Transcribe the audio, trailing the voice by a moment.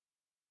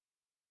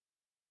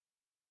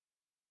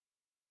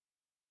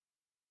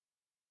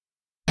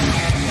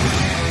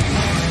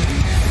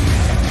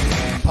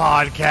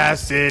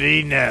Podcast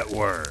City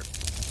Network.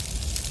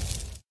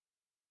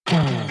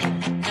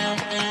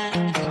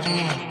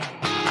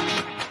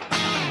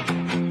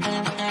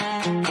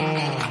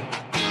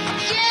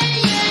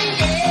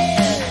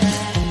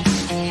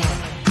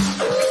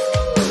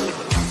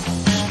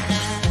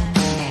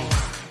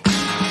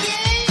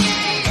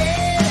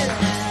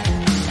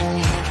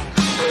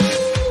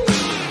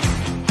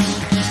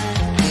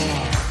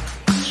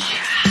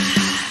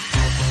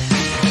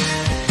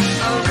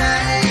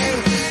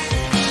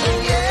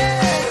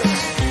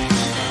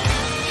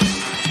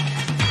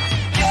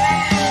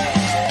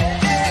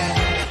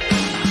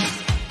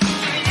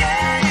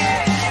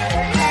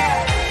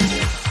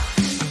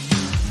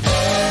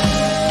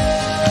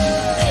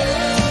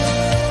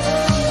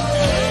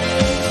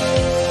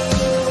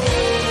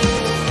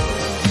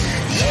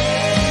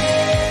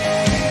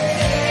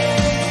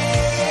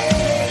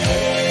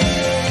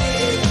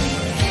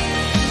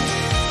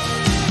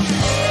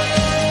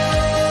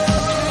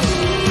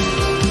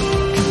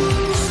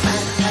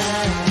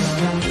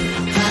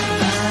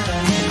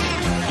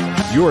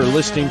 You are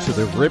listening to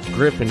The Rip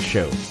Griffin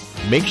Show.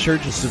 Make sure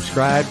to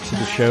subscribe to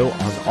the show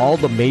on all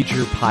the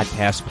major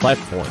podcast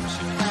platforms.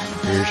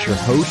 Here's your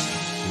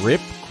host,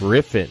 Rip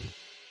Griffin.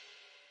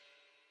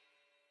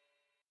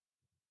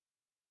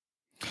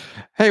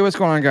 Hey, what's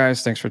going on,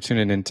 guys? Thanks for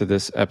tuning into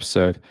this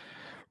episode.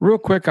 Real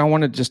quick, I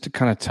wanted just to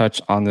kind of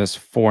touch on this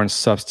foreign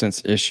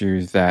substance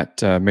issue that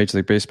Major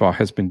League Baseball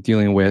has been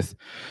dealing with.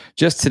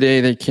 Just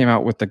today, they came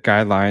out with the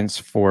guidelines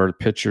for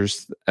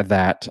pitchers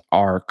that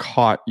are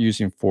caught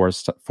using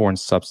foreign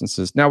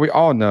substances. Now, we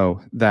all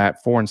know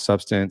that foreign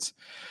substance,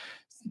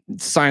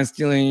 science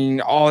dealing,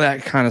 all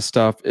that kind of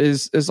stuff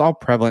is all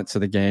prevalent to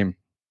the game.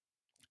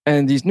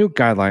 And these new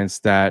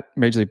guidelines that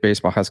Major League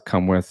Baseball has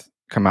come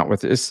out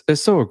with is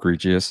so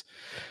egregious,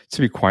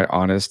 to be quite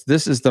honest.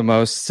 This is the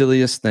most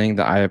silliest thing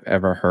that I have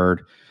ever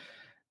heard,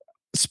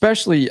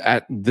 especially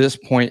at this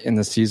point in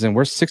the season.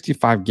 We're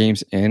 65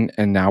 games in,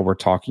 and now we're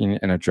talking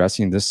and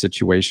addressing this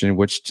situation,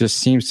 which just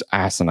seems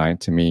asinine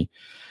to me.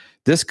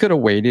 This could have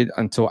waited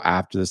until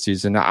after the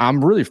season. Now,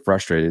 I'm really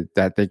frustrated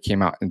that they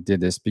came out and did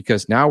this,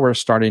 because now we're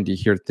starting to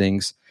hear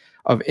things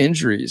of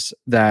injuries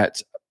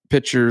that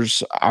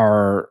pitchers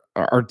are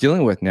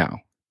dealing with now,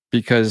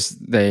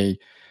 because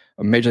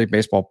Major League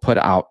Baseball put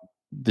out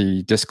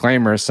the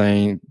disclaimer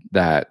saying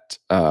that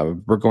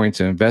we're going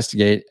to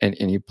investigate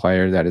any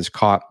player that is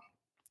caught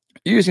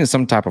using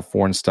some type of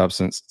foreign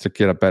substance to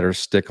get a better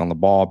stick on the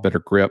ball, better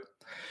grip.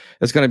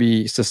 It's going to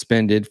be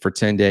suspended for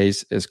 10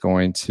 days. It's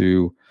going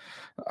to,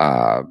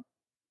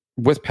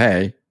 with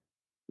pay.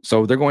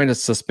 So they're going to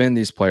suspend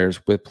these players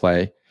with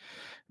play.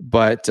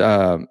 But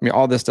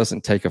all this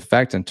doesn't take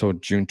effect until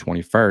June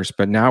 21st.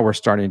 But now we're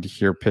starting to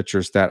hear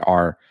pitchers that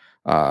are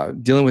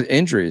dealing with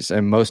injuries,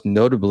 and most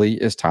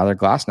notably is Tyler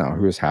Glasnow,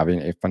 who is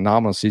having a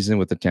phenomenal season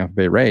with the Tampa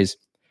Bay Rays,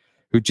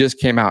 who just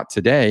came out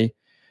today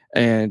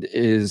and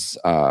is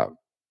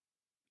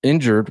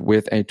injured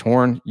with a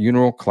torn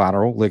unilateral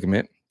collateral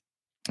ligament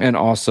and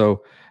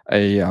also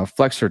a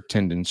flexor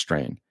tendon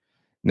strain.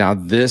 Now,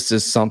 this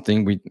is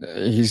something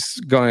he's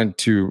going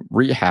to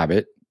rehab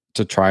it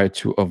to try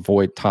to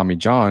avoid Tommy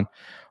John.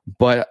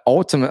 But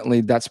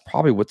ultimately, that's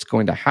probably what's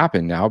going to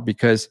happen now,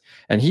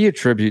 and he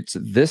attributes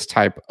this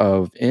type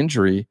of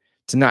injury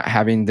to not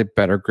having the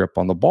better grip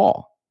on the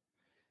ball.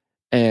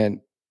 And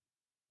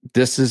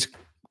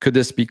could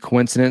this be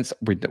coincidence?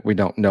 We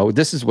don't know.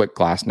 This is what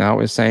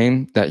Glasnow is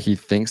saying, that he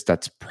thinks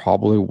that's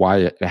probably why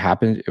it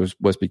happened. It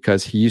was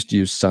because he used to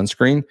use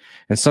sunscreen,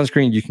 and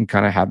sunscreen, you can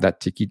kind of have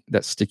that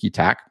sticky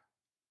tack,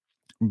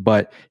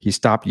 but he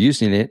stopped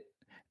using it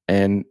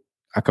and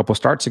a couple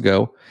starts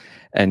ago.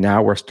 And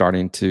now we're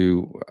starting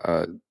to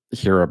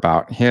hear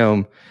about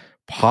him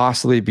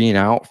possibly being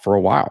out for a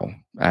while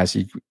as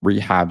he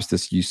rehabs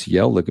this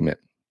UCL ligament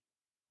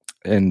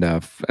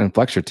and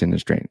flexor tendon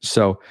strain.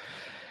 So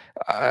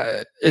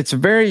it's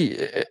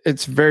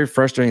very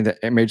frustrating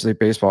that Major League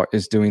Baseball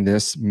is doing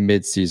this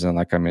mid-season.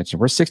 Like I mentioned,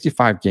 we're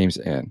 65 games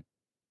in.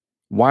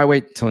 Why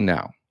wait till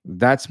now?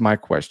 That's my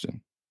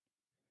question.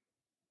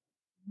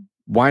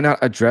 Why not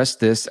address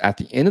this at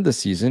the end of the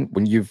season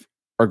when you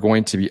are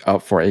going to be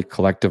up for a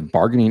collective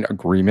bargaining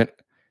agreement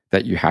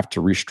that you have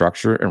to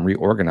restructure and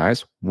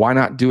reorganize? Why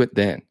not do it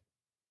then?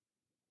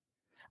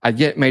 I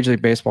get Major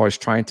League Baseball is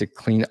trying to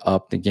clean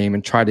up the game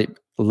and try to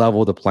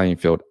level the playing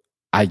field.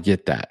 I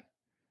get that.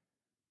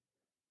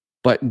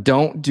 But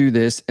don't do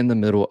this in the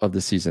middle of the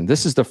season.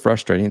 This is the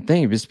frustrating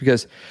thing, just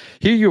because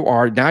here you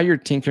are, now you're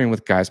tinkering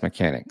with guys'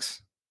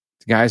 mechanics,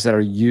 the guys that are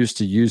used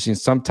to using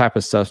some type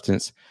of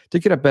substance to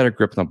get a better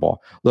grip on the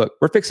ball. Look,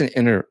 we're fixing to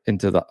enter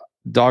into the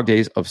dog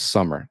days of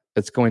summer.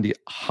 It's going to get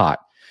hot.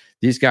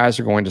 These guys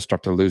are going to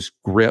start to lose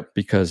grip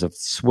because of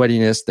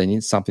sweatiness. They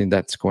need something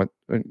that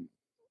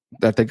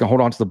they can hold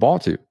on to the ball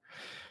to,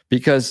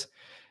 because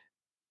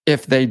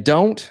if they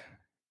don't,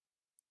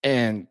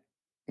 and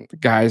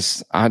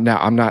guys, I'm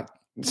not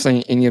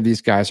saying any of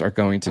these guys are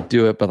going to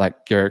do it, but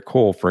like Garrett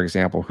Cole, for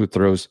example, who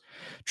throws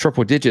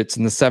triple digits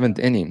in the 7th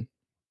inning,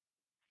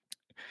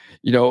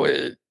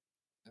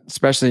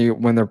 especially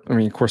when they're, I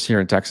mean, of course, here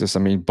in Texas, I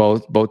mean,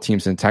 both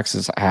teams in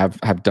Texas have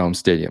dome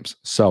stadiums.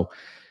 So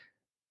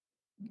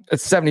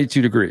it's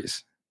 72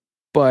 degrees.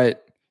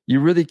 But you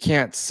really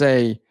can't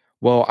say,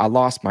 well, I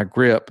lost my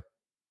grip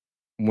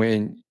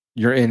when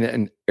you're in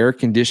an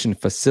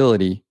air-conditioned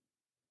facility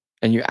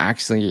and you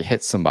accidentally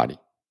hit somebody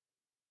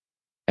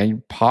and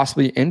you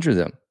possibly injure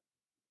them.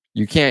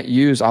 You can't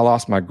use, I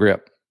lost my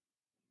grip.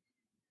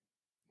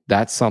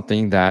 That's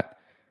something that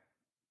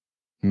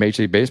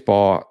Major League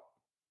Baseball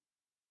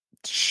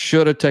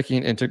should have took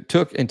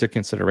into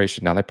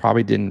consideration. Now, they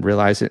probably didn't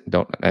realize it.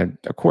 And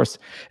of course,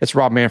 it's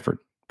Rob Manfred.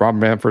 Rob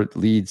Manfred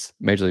leads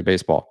Major League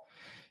Baseball.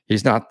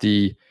 He's not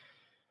the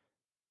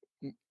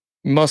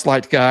most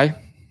liked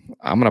guy.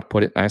 I'm going to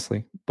put it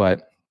nicely.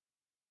 But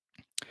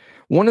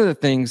one of the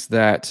things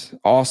that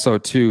also,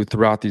 too,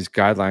 throughout these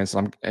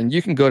guidelines, and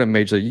you can go to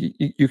Major League,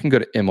 you can go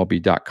to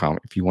MLB.com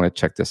if you want to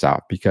check this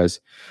out. Because,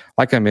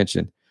 like I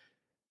mentioned,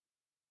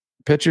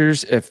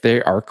 pitchers, if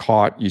they are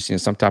caught using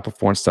some type of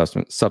foreign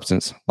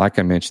substance, like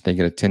I mentioned, they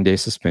get a 10-day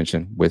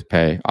suspension with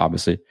pay,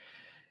 obviously.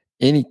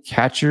 Any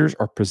catchers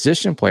or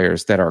position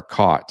players that are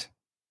caught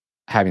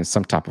having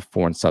some type of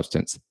foreign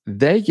substance,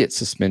 they get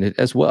suspended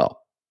as well.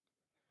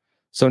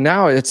 So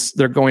now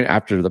they're going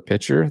after the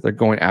pitcher. They're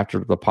going after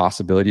the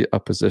possibility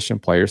of position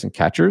players and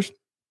catchers.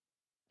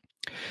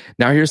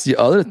 Now, here's the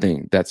other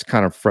thing that's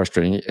kind of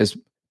frustrating is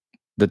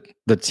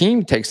the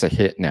team takes a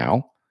hit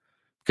now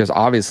because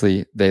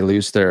obviously they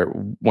lose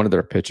one of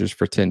their pitchers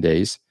for 10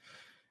 days.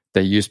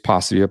 They use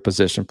possibly a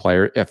position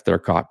player if they're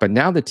caught. But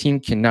now the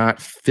team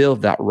cannot fill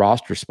that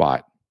roster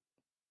spot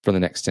for the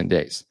next 10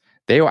 days.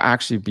 They will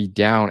actually be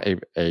down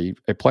a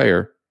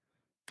player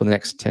for the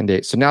next 10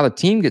 days. So now the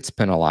team gets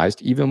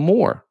penalized even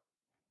more.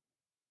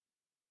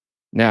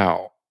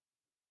 Now,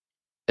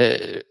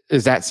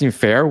 does that seem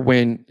fair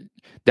when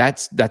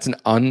that's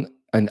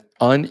an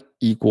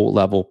unequal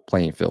level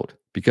playing field?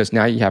 Because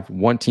now you have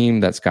one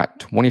team that's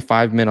got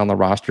 25 men on the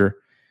roster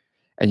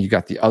and you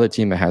got the other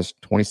team that has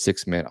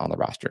 26 men on the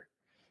roster.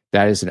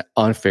 That is an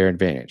unfair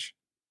advantage.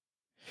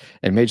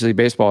 And Major League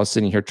Baseball is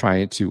sitting here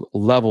trying to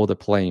level the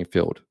playing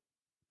field,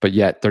 but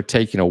yet they're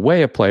taking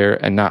away a player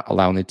and not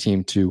allowing the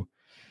team to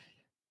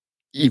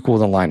equal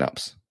the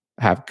lineups,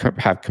 have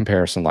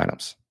comparison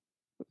lineups.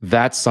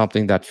 That's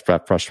something that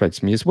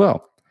frustrates me as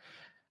well.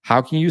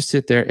 How can you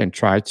sit there and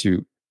try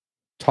to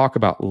talk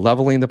about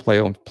leveling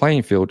the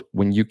playing field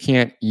when you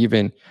can't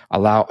even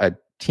allow a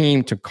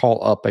team to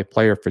call up a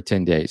player for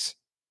 10 days?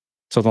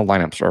 So the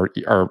lineups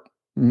are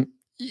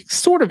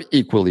sort of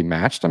equally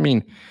matched. I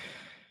mean,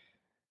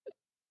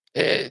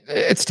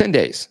 it's 10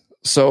 days.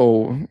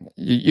 So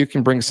you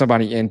can bring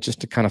somebody in just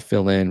to kind of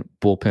fill in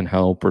bullpen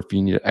help or if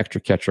you need an extra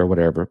catcher or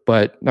whatever.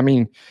 But, I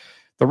mean,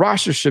 the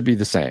roster should be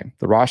the same.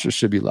 The roster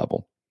should be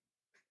level.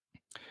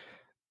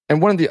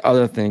 And one of the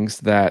other things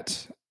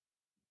that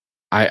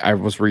I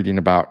was reading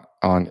about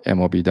on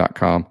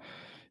MLB.com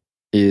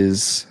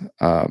is,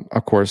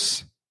 of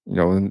course, you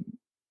know,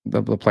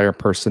 the player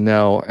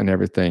personnel and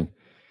everything.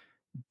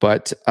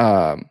 But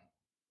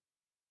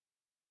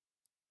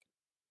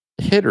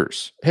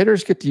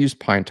hitters get to use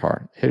pine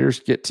tar. Hitters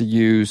get to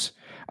use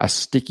a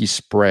sticky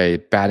spray,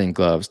 batting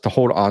gloves to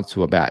hold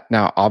onto a bat.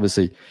 Now,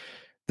 obviously,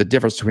 the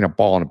difference between a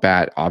ball and a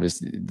bat,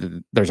 obviously,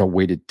 there's a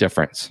weighted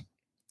difference.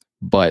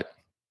 But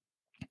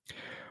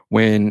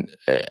when,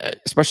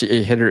 especially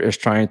a hitter is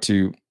trying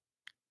to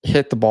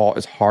hit the ball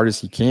as hard as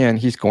he can,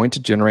 he's going to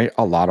generate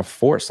a lot of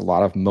force, a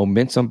lot of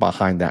momentum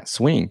behind that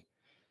swing.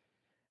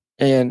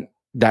 And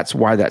that's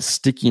why that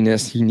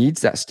stickiness, he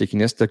needs that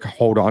stickiness to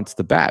hold on to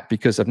the bat,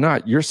 because if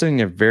not, you're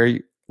sending a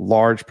very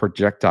large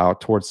projectile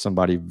towards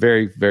somebody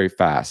very, very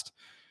fast.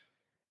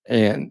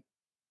 And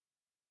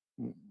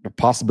the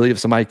possibility of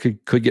somebody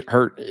could get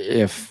hurt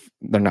if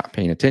they're not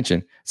paying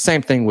attention.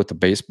 Same thing with the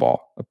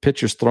baseball. A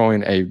pitcher's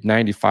throwing a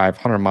 95,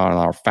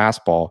 100-mile-an-hour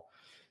fastball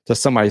to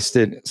somebody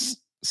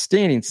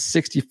standing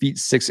 60 feet,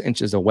 6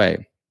 inches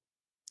away.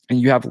 And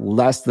you have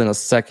less than a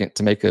second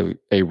to make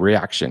a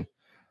reaction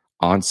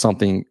on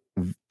something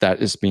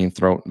that is being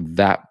thrown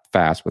that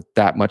fast with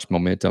that much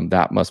momentum,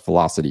 that much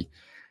velocity.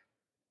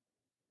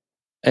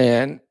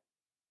 And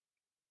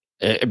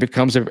it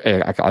becomes,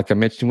 like I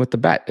mentioned with the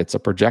bat, it's a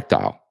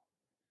projectile.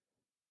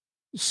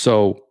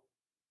 So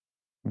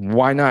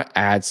why not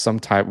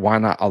why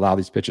not allow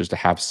these pitchers to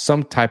have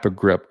some type of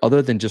grip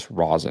other than just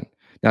rosin?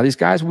 Now, these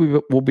guys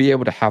will be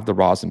able to have the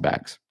rosin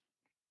bags.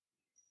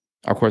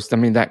 Of course, I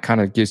mean, that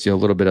kind of gives you a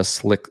little bit of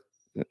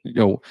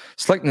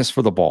slickness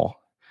for the ball,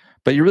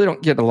 but you really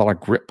don't get a lot of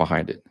grip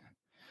behind it.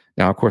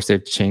 Now, of course,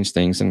 they've changed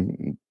things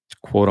and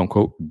quote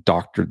unquote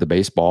doctored the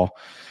baseball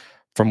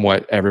from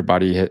what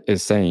everybody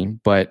is saying,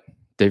 but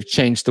they've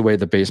changed the way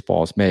the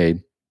baseball is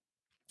made.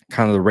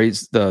 Kind of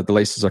the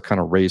laces are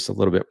kind of raised a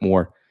little bit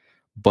more,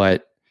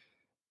 but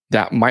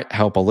that might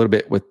help a little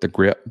bit with the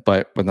grip.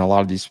 But when a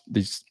lot of these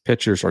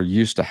pitchers are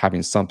used to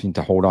having something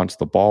to hold on to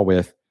the ball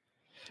with,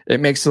 it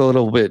makes it a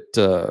little bit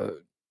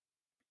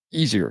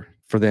easier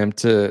for them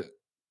to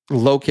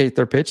locate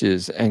their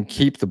pitches and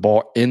keep the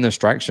ball in the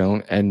strike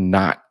zone and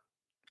not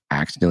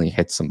accidentally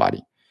hit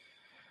somebody.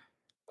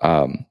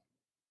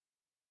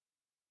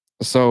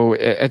 So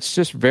it's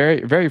just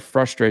very, very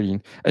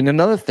frustrating. And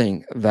another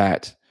thing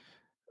that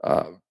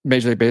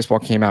Major League Baseball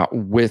came out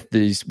with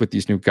these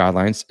new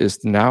guidelines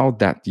is now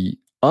that the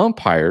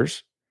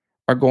umpires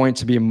are going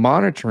to be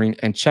monitoring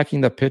and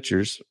checking the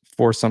pitchers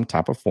for some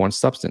type of foreign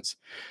substance.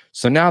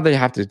 So now they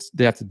have to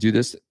do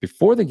this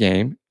before the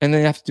game, and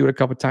they have to do it a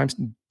couple of times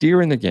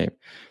during the game.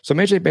 So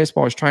Major League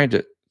Baseball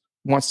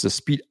wants to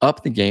speed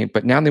up the game,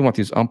 but now they want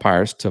these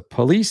umpires to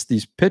police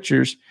these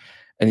pitchers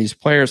and these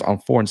players on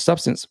foreign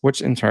substance,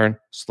 which in turn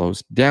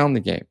slows down the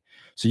game.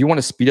 So you want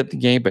to speed up the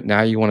game, but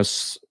now you want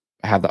to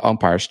have the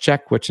umpires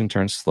check, which in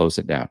turn slows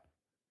it down.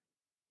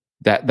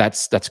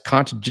 That's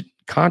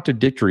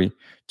contradictory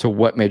to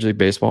what Major League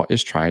Baseball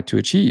is trying to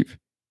achieve.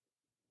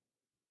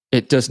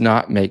 It does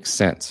not make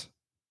sense.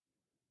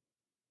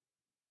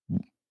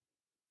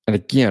 And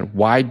again,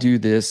 why do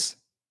this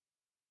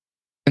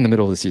in the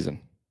middle of the season?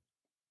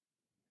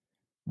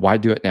 Why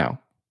do it now?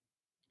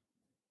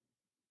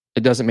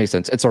 It doesn't make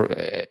sense.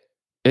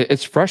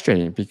 It's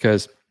frustrating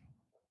because,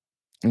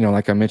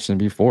 like I mentioned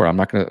before, I'm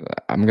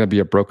gonna be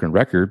a broken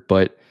record,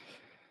 but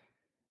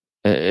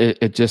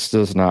it just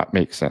does not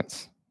make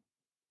sense.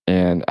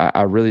 And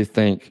I really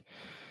think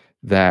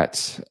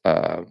that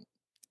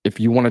if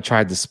you want to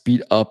try to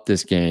speed up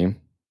this game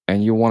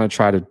and you want to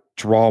try to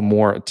draw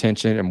more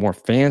attention and more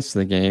fans to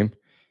the game,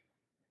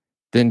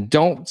 then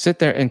don't sit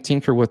there and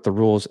tinker with the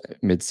rules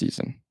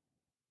mid-season.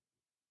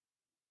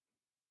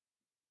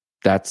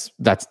 That's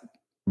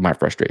my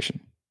frustration.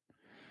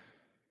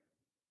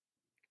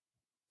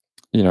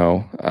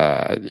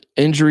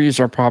 Injuries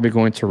are probably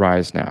going to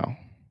rise now.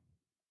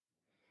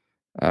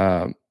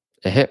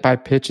 Hit by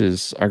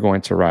pitches are going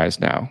to rise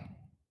now.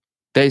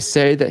 They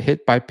say that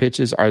hit by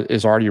pitches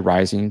is already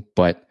rising,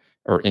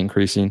 or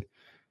increasing.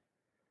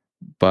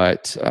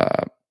 But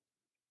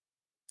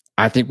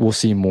I think we'll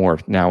see more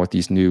now with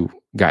these new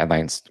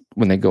guidelines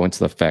when they go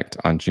into effect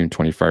on June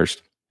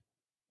 21st.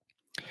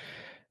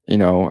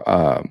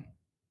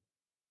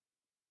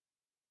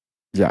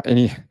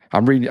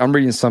 I'm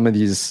reading some of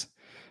these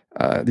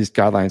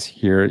guidelines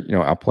here.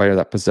 A player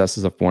that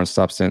possesses a foreign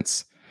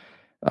substance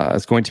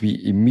is going to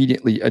be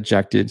immediately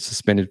ejected,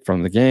 suspended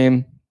from the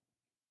game.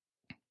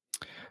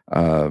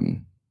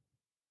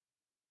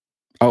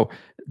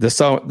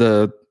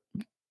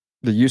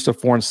 The use of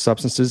foreign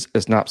substances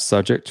is not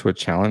subject to a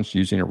challenge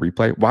using a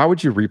replay. Why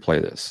would you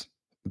replay this?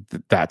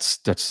 That's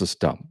just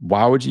dumb.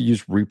 Why would you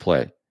use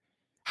replay?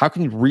 How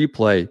can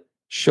replay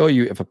show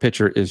you if a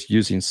pitcher is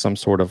using some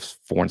sort of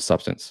foreign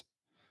substance?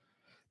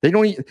 They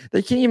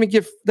can't even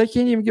get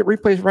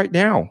replays right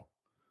now.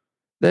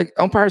 The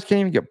umpires can't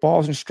even get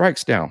balls and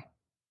strikes down.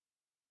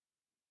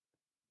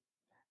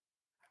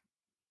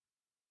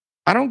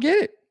 I don't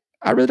get it.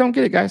 I really don't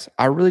get it, guys.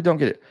 I really don't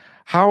get it.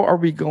 How are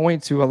we going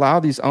to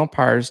allow these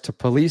umpires to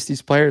police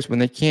these players when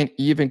they can't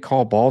even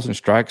call balls and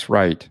strikes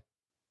right?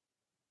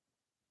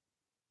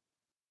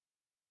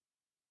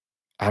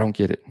 I don't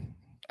get it.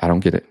 I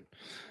don't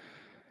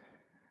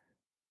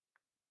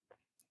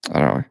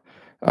know.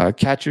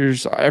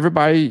 Catchers,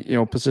 everybody,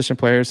 position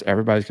players,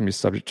 everybody's going to be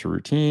subject to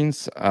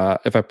routines.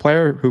 If a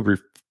player who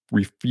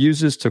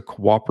refuses to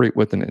cooperate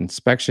with an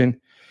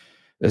inspection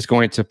is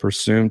going to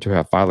presume to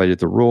have violated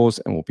the rules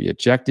and will be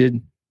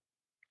ejected.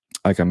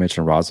 Like I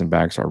mentioned,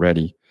 Rosenbach's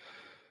already.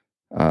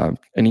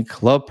 Any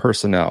club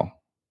personnel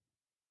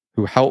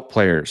who help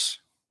players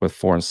with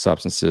foreign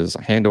substances,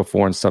 handle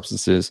foreign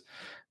substances,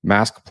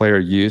 mask player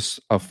use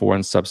of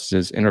foreign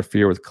substances,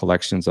 interfere with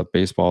collections of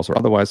baseballs, or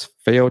otherwise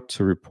fail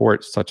to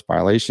report such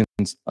violations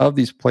of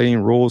these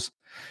playing rules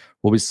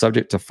will be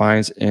subject to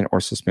fines and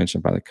or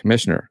suspension by the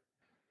commissioner.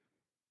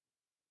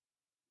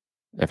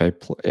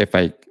 If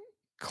a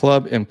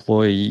club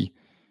employee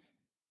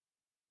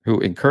who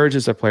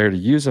encourages a player to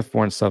use a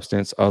foreign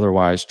substance,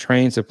 otherwise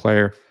trains a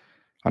player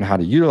on how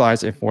to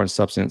utilize a foreign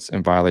substance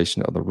in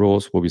violation of the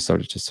rules, will be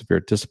subject to severe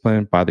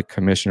discipline by the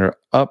commissioner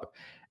up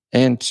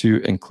and to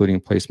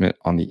including placement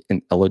on the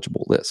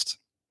ineligible list.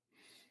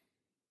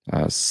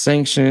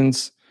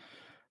 Sanctions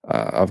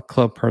of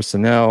club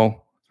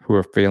personnel who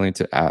are failing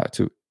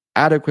to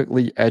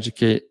adequately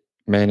educate,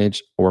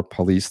 manage, or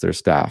police their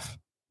staff.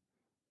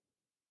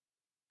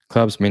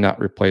 Clubs may not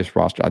replace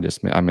roster. I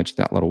mentioned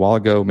that a little while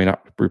ago. May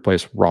not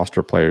replace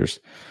roster players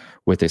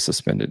with a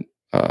suspended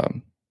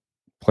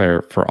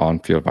player for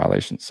on-field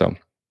violations. So,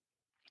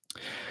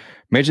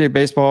 Major League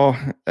Baseball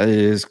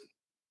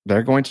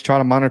they're going to try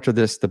to monitor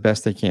this the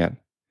best they can.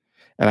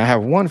 And I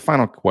have one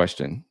final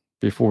question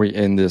before we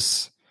end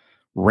this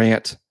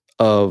rant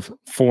of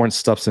foreign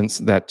substance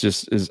that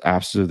just is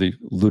absolutely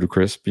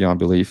ludicrous beyond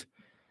belief.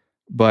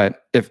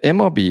 But if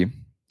MLB,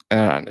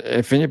 and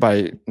if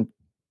anybody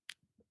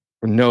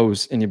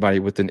knows anybody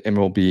within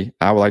MLB,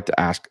 I would like to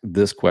ask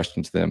this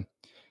question to them.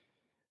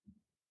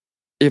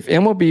 If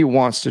MLB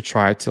wants to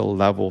try to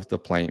level the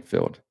playing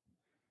field,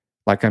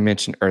 like I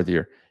mentioned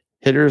earlier,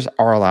 hitters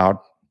are allowed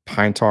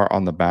pine tar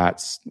on the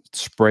bats,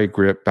 spray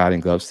grip,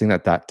 batting gloves, things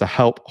like that to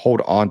help hold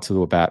on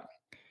to a bat.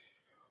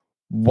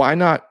 Why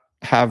not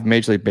have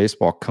Major League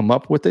Baseball come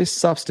up with a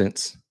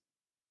substance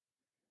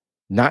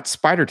not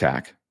spider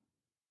tack,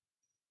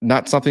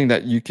 not something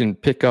that you can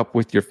pick up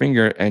with your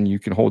finger and you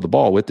can hold the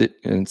ball with it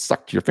and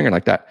suck to your finger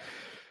like that.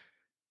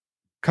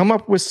 Come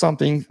up with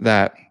something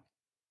that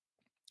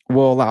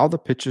will allow the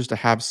pitchers to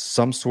have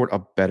some sort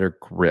of better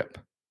grip.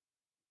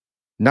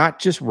 Not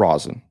just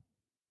rosin,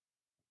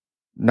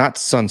 not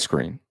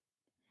sunscreen,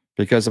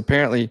 because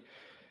apparently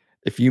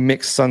if you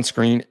mix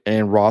sunscreen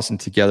and rosin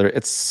together,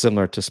 it's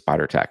similar to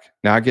spider tack.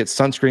 Now, I get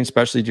sunscreen,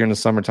 especially during the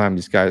summertime.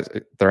 These guys,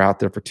 they're out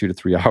there for 2 to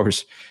 3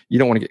 hours. You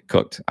don't want to get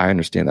cooked. I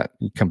understand that.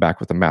 You come back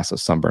with a massive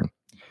sunburn.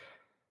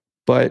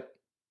 But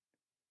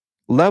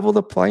level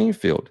the playing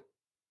field.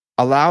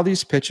 Allow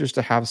these pitchers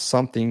to have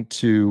something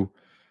to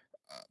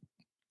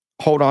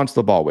hold on to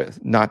the ball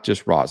with, not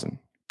just rosin.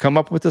 Come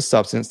up with a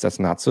substance that's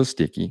not so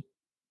sticky,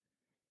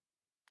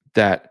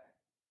 that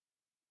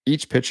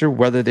each pitcher,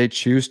 whether they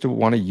choose to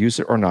want to use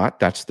it or not,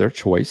 that's their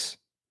choice.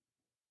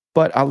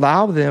 But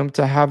allow them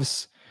to have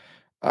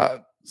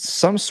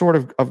some sort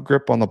of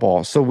grip on the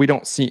ball so we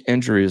don't see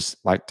injuries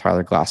like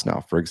Tyler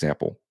Glasnow, for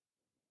example.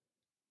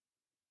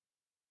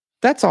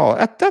 That's all.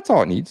 That's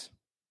all it needs.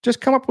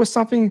 Just come up with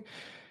something.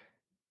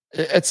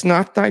 It's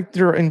not like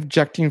they're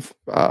injecting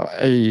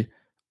a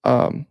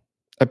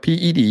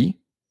PED.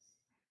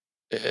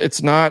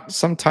 It's not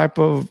some type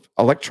of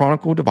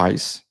electronic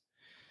device.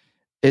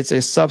 It's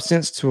a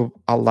substance to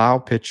allow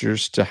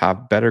pitchers to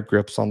have better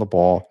grips on the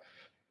ball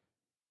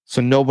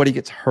so nobody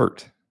gets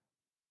hurt.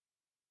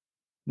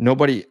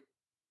 Nobody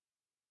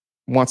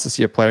wants to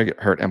see a player get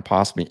hurt and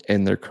possibly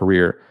end their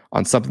career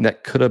on something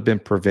that could have been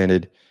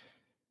prevented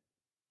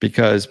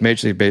because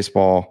Major League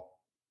Baseball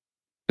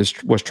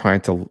was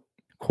trying to,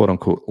 quote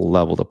unquote,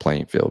 level the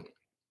playing field.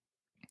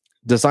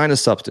 Design a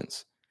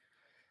substance.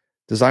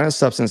 Design a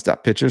substance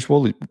that pitchers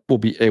will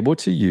be able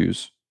to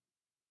use,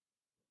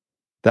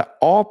 that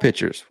all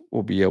pitchers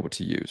will be able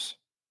to use,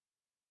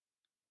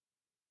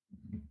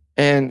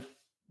 and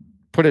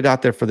put it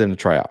out there for them to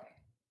try out.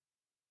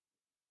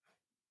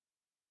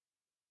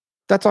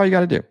 That's all you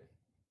got to do.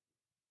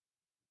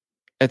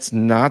 It's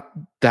not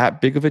that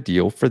big of a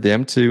deal for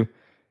them to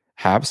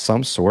have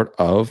some sort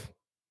of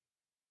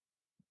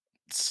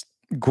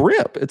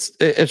grip.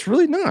 It's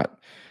really not.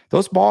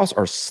 Those balls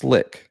are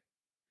slick.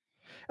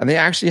 And they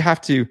actually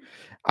have to,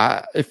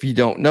 if you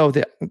don't know,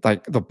 that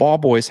like the ball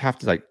boys have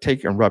to like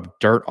take and rub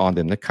dirt on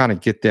them to kind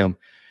of get them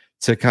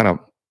to kind of,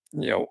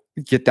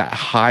 get that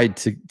hide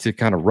to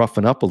kind of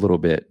roughen up a little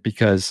bit,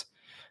 because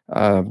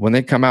when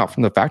they come out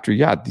from the factory,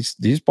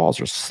 these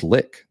balls are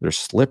slick, they're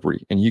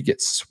slippery, and you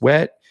get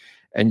sweat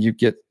and you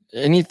get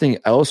anything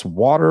else,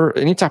 water,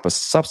 any type of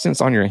substance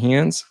on your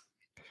hands.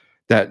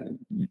 That,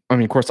 I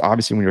mean, of course,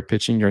 obviously when you're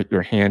pitching,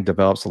 your hand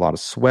develops a lot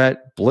of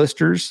sweat,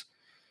 blisters.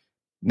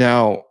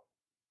 Now,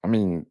 I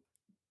mean,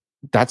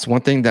 that's one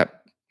thing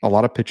that a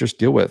lot of pitchers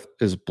deal with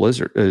is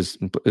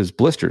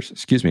blisters,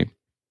 excuse me.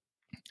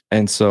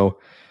 And so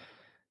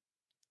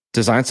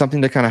design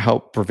something to kind of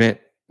help prevent,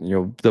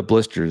 the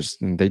blisters.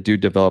 And they do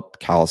develop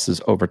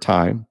calluses over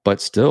time,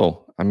 but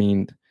still, I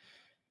mean,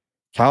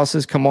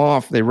 calluses come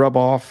off, they rub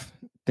off,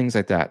 things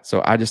like that.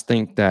 So I just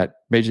think that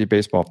Major League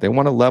Baseball, if they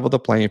want to level the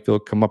playing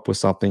field, come up with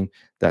something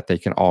that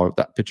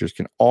that pitchers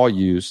can all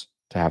use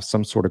to have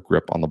some sort of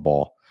grip on the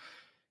ball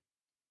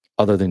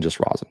other than just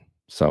rosin.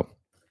 So,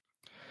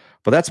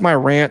 but that's my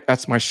rant.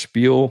 That's my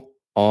spiel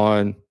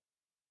on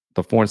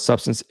the foreign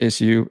substance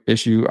issue.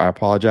 I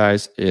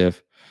apologize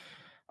if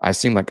I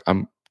seem like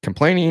I'm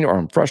complaining or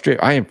I'm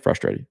frustrated. I am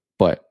frustrated,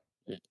 but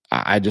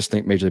I just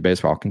think Major League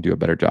Baseball can do a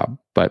better job.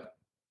 But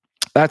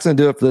that's going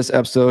to do it for this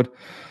episode.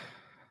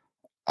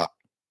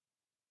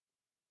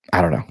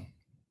 I don't know.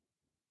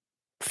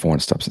 Foreign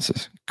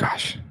substances.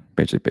 Gosh,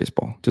 Major League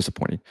Baseball.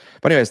 Disappointing.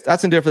 But anyways,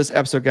 that's going to do it for this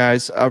episode,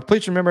 guys.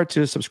 Please remember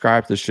to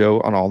subscribe to the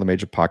show on all the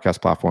major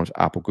podcast platforms,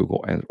 Apple,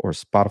 Google, or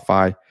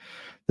Spotify.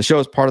 The show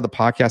is part of the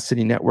Podcast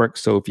City Network.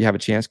 So if you have a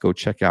chance, go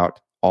check out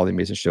all the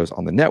amazing shows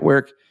on the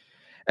network.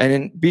 And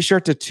then be sure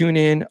to tune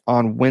in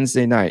on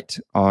Wednesday night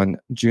on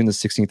June the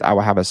 16th. I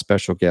will have a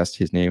special guest.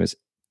 His name is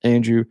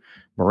Andrew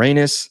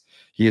Moranis.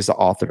 He is the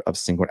author of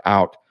Singled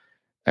Out.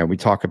 And we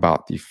talk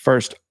about the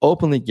first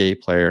openly gay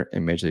player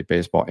in Major League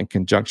Baseball in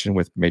conjunction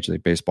with Major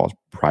League Baseball's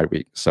Pride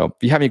Week. So if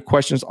you have any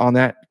questions on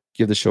that,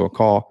 give the show a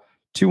call,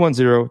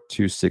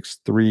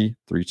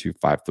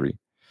 210-263-3253.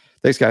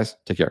 Thanks, guys.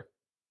 Take care.